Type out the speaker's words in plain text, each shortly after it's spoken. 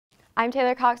I'm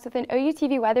Taylor Cox with an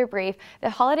OUTV weather brief. The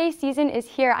holiday season is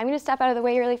here. I'm going to step out of the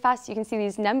way really fast so you can see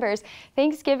these numbers.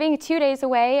 Thanksgiving, 2 days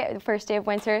away. The first day of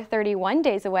winter, 31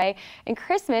 days away. And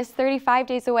Christmas, 35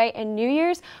 days away. And New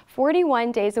Year's,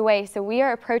 41 days away. So we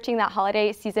are approaching that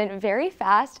holiday season very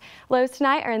fast. Lows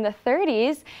tonight are in the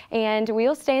 30s, and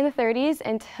we'll stay in the 30s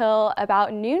until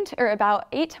about noon or about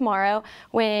 8 tomorrow,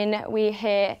 when we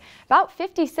hit about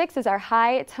 56 is our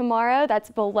high tomorrow. That's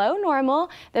below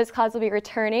normal. Those clouds will be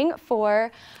returning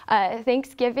for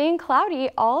Thanksgiving. Cloudy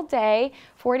all day.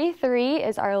 43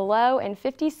 is our low and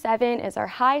 57 is our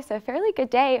high. So a fairly good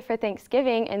day for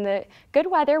Thanksgiving, and the good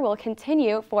weather will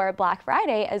continue for Black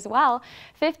Friday as well.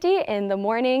 50 in the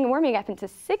morning, warming up into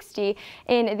 60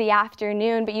 in the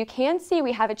afternoon, but you can see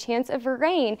we have a chance of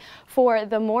rain for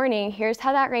the morning. Here's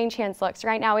how that rain chance looks.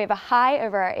 Right now we have a high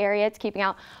over our area. It's keeping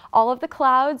out all of the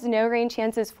clouds. No rain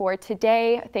chances for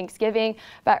today, Thanksgiving,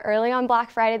 but early on Black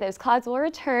Friday, those clouds will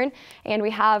return, and we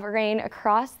have rain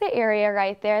across the area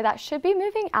right there. That should be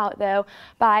moving out though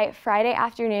by Friday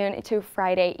afternoon to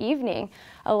Friday evening.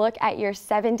 A look at your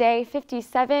 7-day,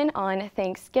 57 on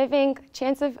Thanksgiving,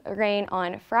 chance of rain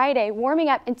on Friday, warming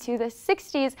up into the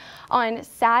 60s on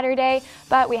Saturday,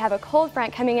 but we have a cold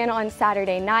front coming in on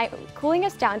Saturday night, cooling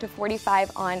us down to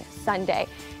 45 on Sunday.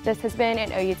 This has been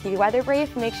an OUTV weather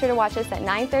brief. Make sure to watch us at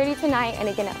 9:30 tonight and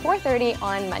again at 4:30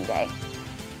 on Monday.